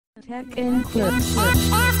Tech and clips.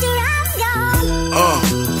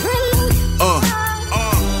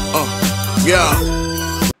 Yeah.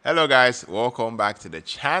 Hello guys, welcome back to the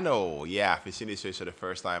channel. Yeah, if you're seeing this for the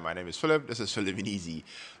first time, my name is Philip. This is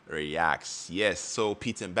Philiminizzyvlogs. Yes, so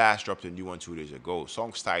PETE and BAS dropped a new one 2 days ago.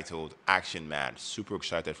 Song's titled Action Man. Super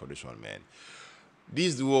excited for this one, man.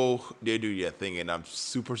 These duo, they do their thing, and I'm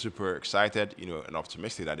super excited, and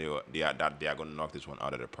optimistic that they are gonna knock this one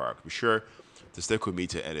out of the park. Be sure to stick with me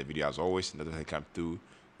to end the video as always, and that I come through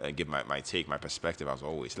and give my perspective as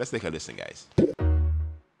always. Let's take a listen, guys.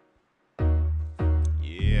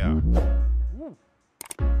 Yeah. Woo.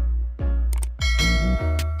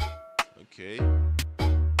 Okay.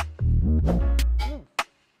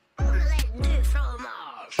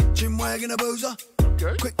 Gym wagon a boozer.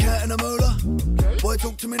 Okay. Quick cat and a moolah. Okay. Boy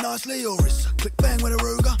talk to me nicely or it's click bang with a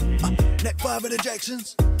Ruger. Neck 5 with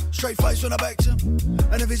ejections. Straight face when I back him.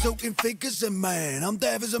 And if he's talking figures, then man, I'm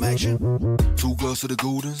there for some action. 2 glass of the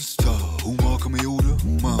golden star. Who marking me order?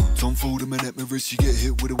 Tom Ford him and at my wrist. You get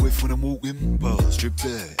hit with a whiff when I'm walking. Strip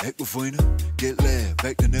tag, act with Wiener. Get laid,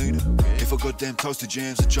 back to Nina. If I goddamn toasted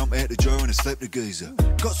jams, I jump at the jar and I slap the geezer.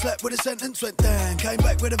 Got slapped with a sentence, went down. Came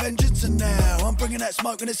back with a vengeance and now I'm bringing that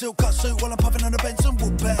smoke in a silk cut suit while I'm puffing on a Benson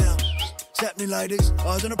wood pound. It's happening, ladies.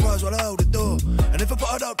 Eyes on the prize while I hold the door. And if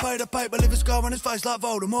I don't pay the paper, leave a scar on his face like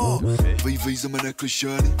Voldemort. VV's on my necklace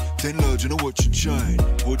shiny. 10 large and a watch and chain.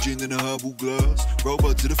 More gin than a highball glass.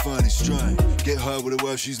 Robot to the finest strain. Get high with her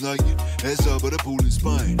while she's naked. Ass up at the pool in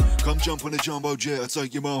Spain. Come jump on a jumbo jet. I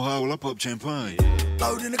take you mile high while I pop champagne.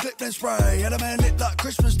 Load in the clip then spray. Had a man lit like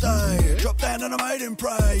Christmas Day. Drop down and I made him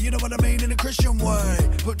pray. You know what I mean in a Christian way.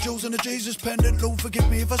 Put jewels in the Jesus pendant. Lord forgive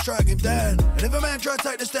me if I strike him down. And if a man try to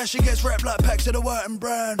take the stash, he gets wrapped like packs of the white and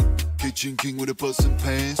brown. Kitchen king with the pots and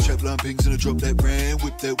pans. Trap line pings and I drop that brand.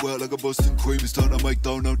 Whip that work like a Boston cream. It's time to make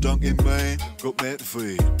dough, no dunking, man. Got mad to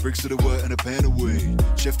feed. Bricks to the work and a pan of weed.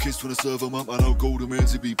 Chef kiss when I serve them up. I know golden man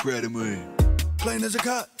to be proud of me. Clean as a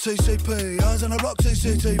cut, TCP, eyes on the block,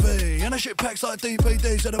 CCTV. And the shit packs like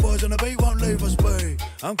DPD, so the boys on the beat won't leave us be.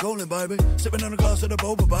 I'm calling, baby, sipping on a glass of the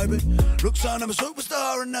boba, baby. Look, son, I'm a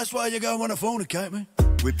superstar, and that's why you go wanna fornicate me.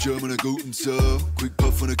 Whip German a Guten Tag, quick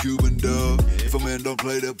puff on a Cuban dog. If a man don't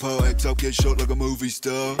play that part, act up, get shot like a movie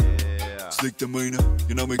star. Slick demeanor,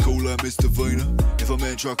 you know me cool like Mr. Vina. If a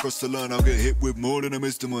man try cross the line, I'll get hit with more than a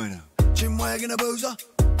misdemeanor. Gym wagon a boozer,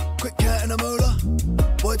 quick cat and a moolah.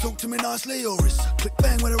 Boy talk to me nicely or it's click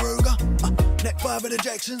bang with a Ruger. Neck 5 with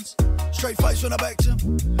ejections. Straight face when I back him.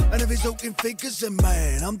 And if he's talking figures, then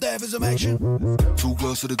man, I'm there for some action. 2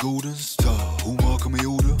 glass of the golden star. Who marking me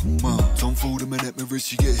order? Tom Ford him and at my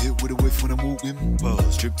wrist. You get hit with a whiff when I'm walking.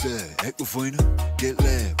 Strip tag, act with Wiener. Get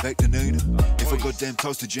laid, back to Nina. If I goddamn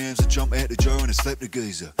toasted jams, I jump at the jar and I slap the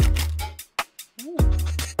geezer.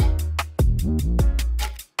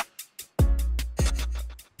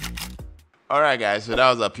 All right, guys. So that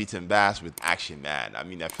was a PETE and BAS with Action Man. I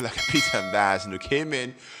mean, I feel like PETE and BAS, came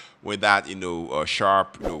in with that,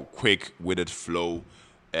 sharp, quick, witted flow,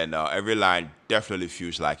 and every line definitely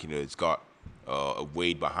feels like, it's got a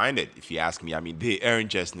weight behind it. If you ask me, I mean, they aren't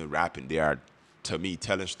just rapping; they are, to me,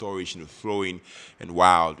 telling stories, throwing and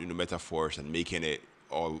wild, metaphors and making it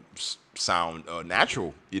all sound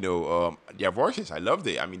natural. Their voices, I loved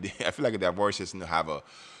it. I mean, I feel like their voices, have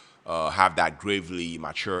that gravely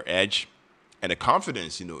mature edge. And the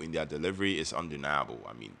confidence, in their delivery is undeniable.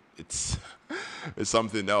 I mean, it's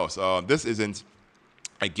something else. This isn't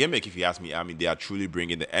a gimmick, if you ask me. I mean, they are truly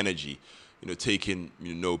bringing the energy, taking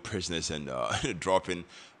no prisoners and dropping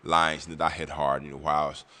lines that hit hard,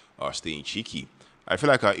 while staying cheeky. I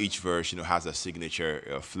feel like each verse, has a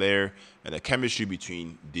signature flair, and the chemistry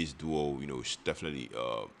between this duo, is definitely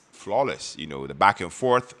flawless. The back and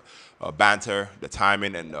forth banter, the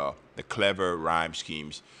timing, and the clever rhyme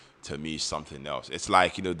schemes. To me, something else. It's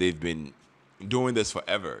like, they've been doing this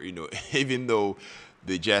forever, even though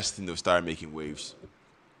they just, started making waves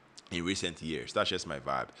in recent years. That's just my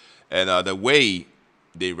vibe. And the way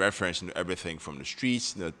they reference, everything from the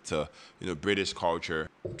streets, to, British culture,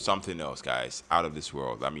 something else, guys, out of this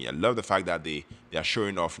world. I mean, I love the fact that they are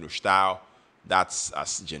showing off, style that's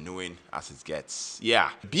as genuine as it gets.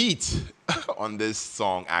 Yeah. Beat on this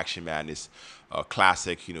song, Action Man, is a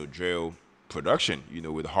classic, drill production,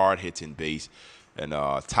 with hard-hitting bass and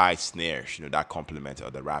tight snares, that complement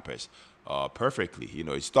the rappers perfectly.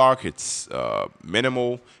 It's dark, it's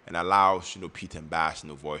minimal, and allows PETE and BAS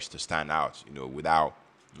voice to stand out, without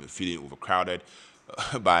feeling overcrowded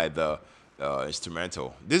by the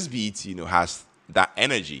instrumental. This beat, has that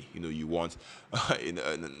energy, you want in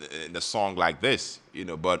a song like this,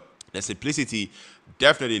 but the simplicity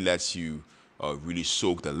definitely lets you really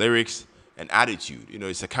soak the lyrics an attitude. You know,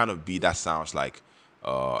 it's a kind of beat that sounds like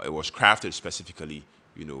it was crafted specifically,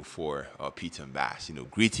 you know, for PETE and BAS. You know,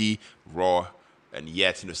 gritty, raw, and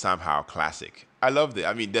yet, you know, somehow classic. I loved it.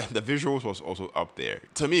 I mean, the visuals was also up there.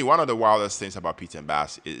 To me, one of the wildest things about PETE and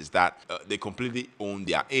BAS is that they completely own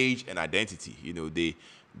their age and identity. You know,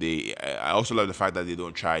 I also love the fact that they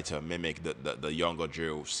don't try to mimic the younger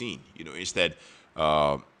drill scene. You know, instead,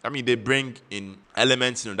 I mean, they bring in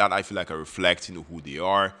elements, you know, that I feel like reflect, you know, who they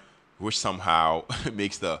are, which somehow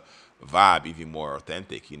makes the vibe even more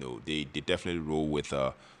authentic. You know, they definitely roll with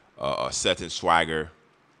a certain swagger,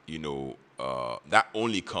 you know, that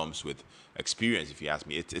only comes with experience. If you ask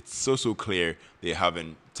me, it's so clear they're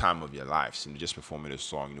having time of their lives, you know, just performing a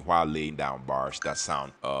song, you know, while laying down bars that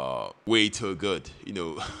sound way too good. You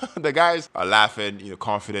know, the guys are laughing, you know,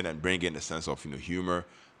 confident, and bringing a sense of, you know, humor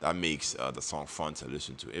that makes the song fun to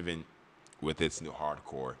listen to, even with its, you know,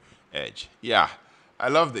 hardcore edge. Yeah, I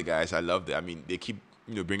loved it, guys. I loved it. I mean, they keep,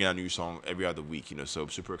 you know, bringing a new song every other week, you know, so I'm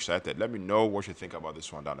super excited. Let me know what you think about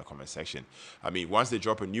this one down in the comment section. I mean, once they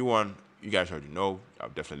drop a new one, you guys already know, I'll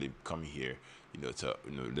definitely come here, you know, to,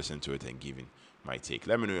 you know, listen to it and giving my take.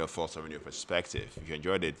 Let me know your thoughts on your perspective. If you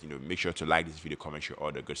enjoyed it, you know, make sure to like this video, comment, share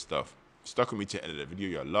all the good stuff. Stuck with me to the end of the video.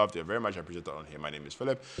 You're loved. You're very much appreciated on here. My name is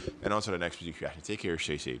Philip, and on to the next video reaction. Take care,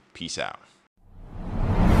 stay safe. Peace out.